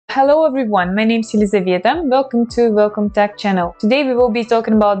Hello everyone, my name is Elizaveta. Welcome to WelcomeTech channel. Today we will be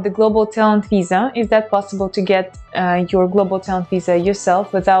talking about the Global Talent Visa. Is that possible to get your Global Talent Visa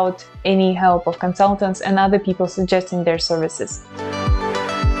yourself without any help of consultants and other people suggesting their services?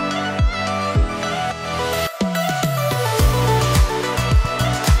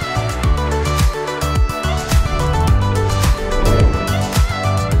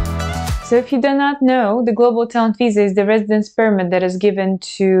 So if you do not know, the Global Talent Visa is the residence permit that is given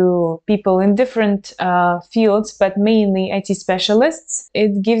to people in different fields, but mainly IT specialists.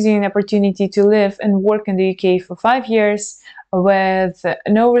 It gives you an opportunity to live and work in the UK for 5 years with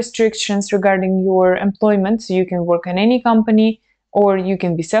no restrictions regarding your employment. So you can work in any company, or you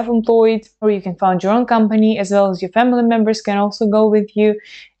can be self-employed, or you can found your own company, as well as your family members can also go with you.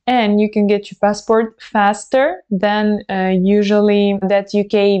 And you can get your passport faster than usually that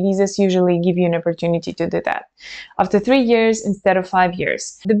UK visas usually give you an opportunity to do that. After 3 years instead of 5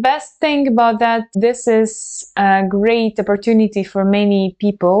 years. The best thing about that, this is a great opportunity for many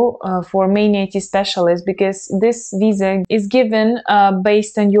people, for many IT specialists, because this visa is given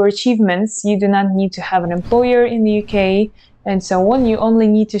based on your achievements. You do not need to have an employer in the UK and so on. You only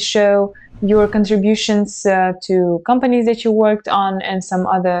need to show your contributions to companies that you worked on and some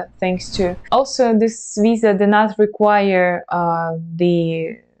other things too. Also, this visa does not require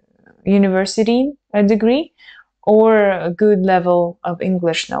the university degree or a good level of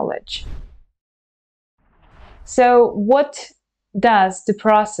English knowledge. So what does the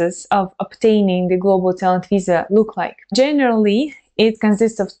process of obtaining the Global Talent Visa look like? Generally, it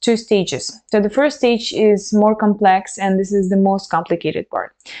consists of 2 stages. So the first stage is more complex, and this is the most complicated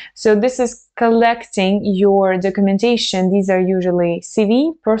part. So this is collecting your documentation. These are usually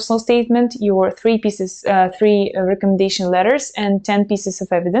CV, personal statement, your 3 recommendation letters, and 10 pieces of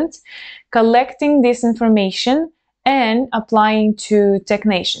evidence. Collecting this information and applying to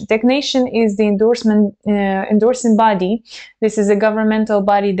TechNation. TechNation is the endorsing body. This is a governmental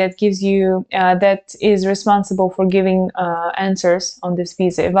body that gives you, that is responsible for giving answers on this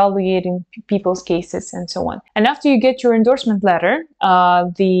visa, evaluating people's cases and so on. And after you get your endorsement letter,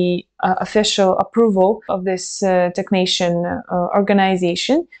 the official approval of this TechNation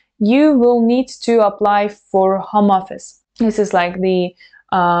organization, you will need to apply for Home Office. This is like the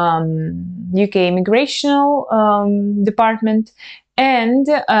UK Immigration Department, and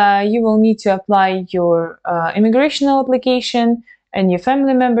you will need to apply your immigration application and your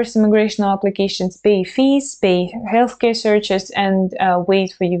family members' immigration applications, pay fees, pay healthcare searches, and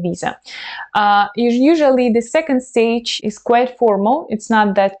wait for your visa. Usually the second stage is quite formal. It's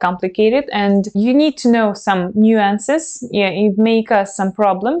not that complicated, and you need to know some nuances. Yeah, it may cause some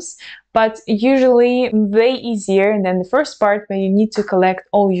problems, but usually way easier than the first part, where you need to collect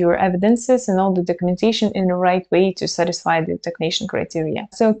all your evidences and all the documentation in the right way to satisfy the TechNation criteria.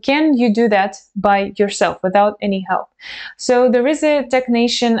 So can you do that by yourself without any help? So there is a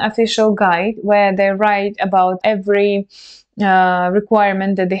TechNation official guide where they write about every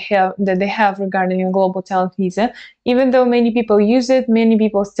requirement that they have regarding a Global Talent Visa. Even though many people use it, many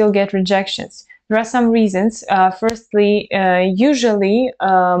people still get rejections. There are some reasons. Firstly, usually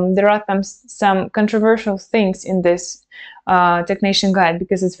there are some controversial things in this TechNation guide,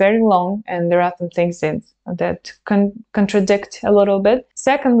 because it's very long and there are some things that contradict a little bit.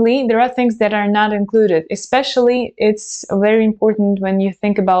 Secondly, there are things that are not included. Especially, it's very important when you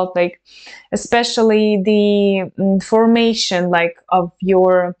think about, like, especially the formation, like, of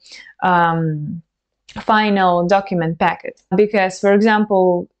your final document packet, because, for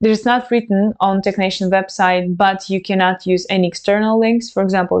example, there's not written on TechNation website, but you cannot use any external links. For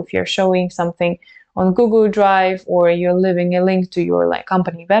example, if you're showing something on Google Drive, or you're leaving a link to your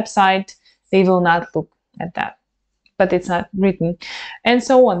company website, they will not look at that, but it's not written, and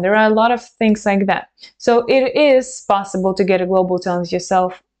so on. There are a lot of things like that. So it is possible to get a Global Talent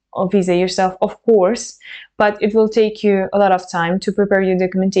Visa yourself, of course, but it will take you a lot of time to prepare your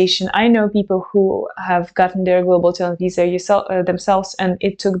documentation. I know people who have gotten their Global Talent Visa themselves, and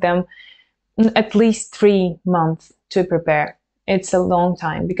it took them at least 3 months to prepare. It's a long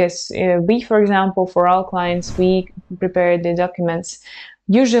time, because we, for example, for our clients, we prepare the documents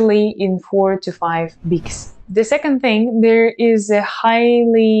usually in 4 to 5 weeks. The second thing, there is a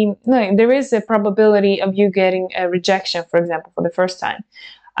probability of you getting a rejection, for example, for the first time.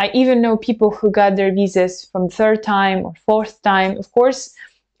 I even know people who got their visas from 3rd time or 4th time. Of course,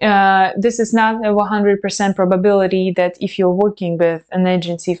 this is not a 100% probability that if you're working with an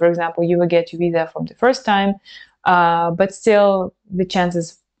agency, for example, you will get your visa from the first time, but still the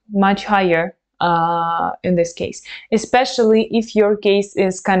chances much higher in this case, especially if your case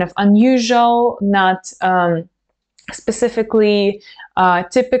is kind of unusual, not specifically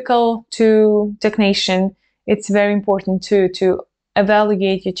typical to technician, it's very important to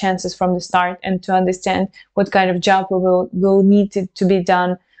evaluate your chances from the start and to understand what kind of job will need to be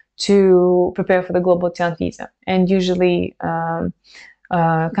done to prepare for the global talent visa. And usually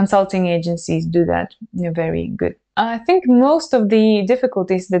consulting agencies do that very good. I think most of the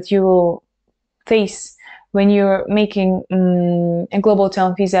difficulties that you will face when you're making a global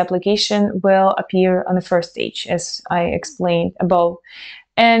talent visa application will appear on the first stage, as I explained above.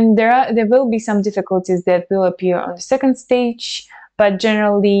 And there will be some difficulties that will appear on the second stage, but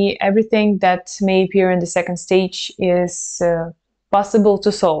generally everything that may appear in the second stage is possible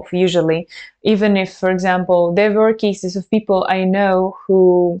to solve, usually. Even if, for example, there were cases of people I know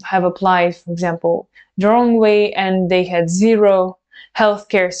who have applied, for example, the wrong way, and they had 0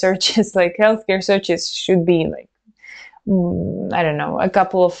 healthcare searches. Like, healthcare searches should be like, I don't know, a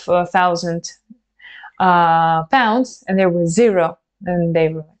couple of thousand pounds, and there was 0. And they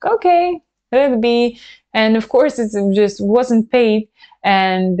were like, okay, let it be. And of course, it just wasn't paid,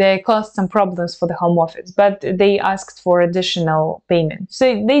 and they caused some problems for the Home Office, but they asked for additional payment.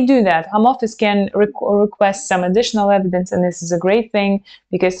 So they do that. Home Office can request some additional evidence, and this is a great thing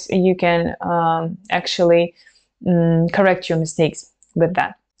because you can actually correct your mistakes with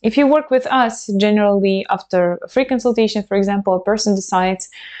that. If you work with us, generally after a free consultation, for example, a person decides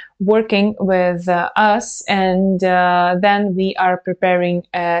working with us, and then we are preparing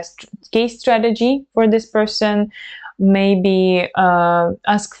a case strategy for this person, maybe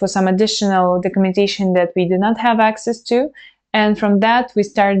ask for some additional documentation that we do not have access to. And from that, we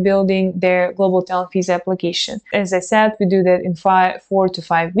start building their global talent visa application. As I said, we do that in 4 to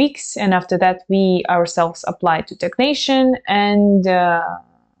 5 weeks. And after that, we ourselves apply to technician, and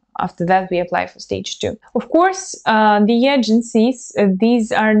after that, we apply for stage 2. Of course, the agencies,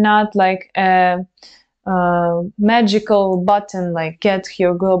 these are not like a magical button like get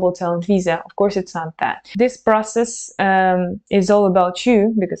your global talent visa. Of course, it's not that. This process is all about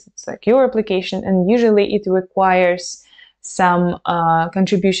you, because it's like your application, and usually it requires some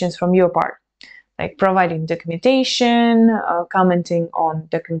contributions from your part, like providing documentation, commenting on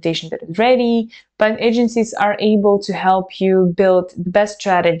documentation that is ready. But agencies are able to help you build the best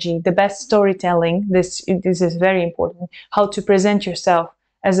strategy, the best storytelling. This is very important, how to present yourself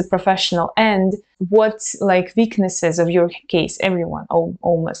as a professional, and what like weaknesses of your case. Everyone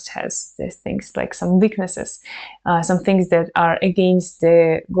almost has these things, like some weaknesses, some things that are against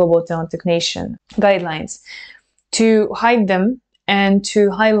the global talent technician guidelines, to hide them and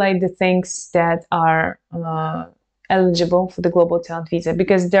to highlight the things that are eligible for the global talent visa,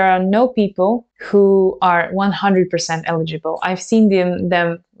 because there are no people who are 100% eligible. I've seen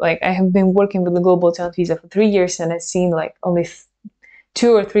them, like, I have been working with the global talent visa for 3 years, and I've seen like only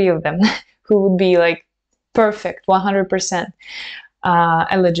 2 or 3 of them who would be like perfect, 100%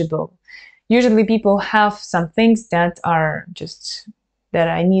 eligible. Usually people have some things that are just that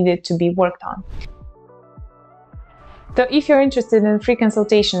I needed to be worked on. So if you're interested in free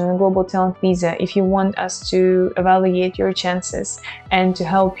consultation on global talent visa, if you want us to evaluate your chances and to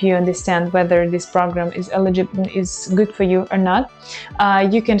help you understand whether this program is eligible, is good for you or not,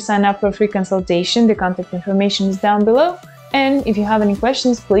 you can sign up for a free consultation. The contact information is down below. And if you have any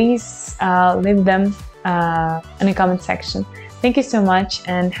questions, please leave them in the comment section. Thank you so much,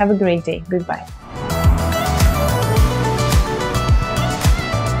 and have a great day. Goodbye.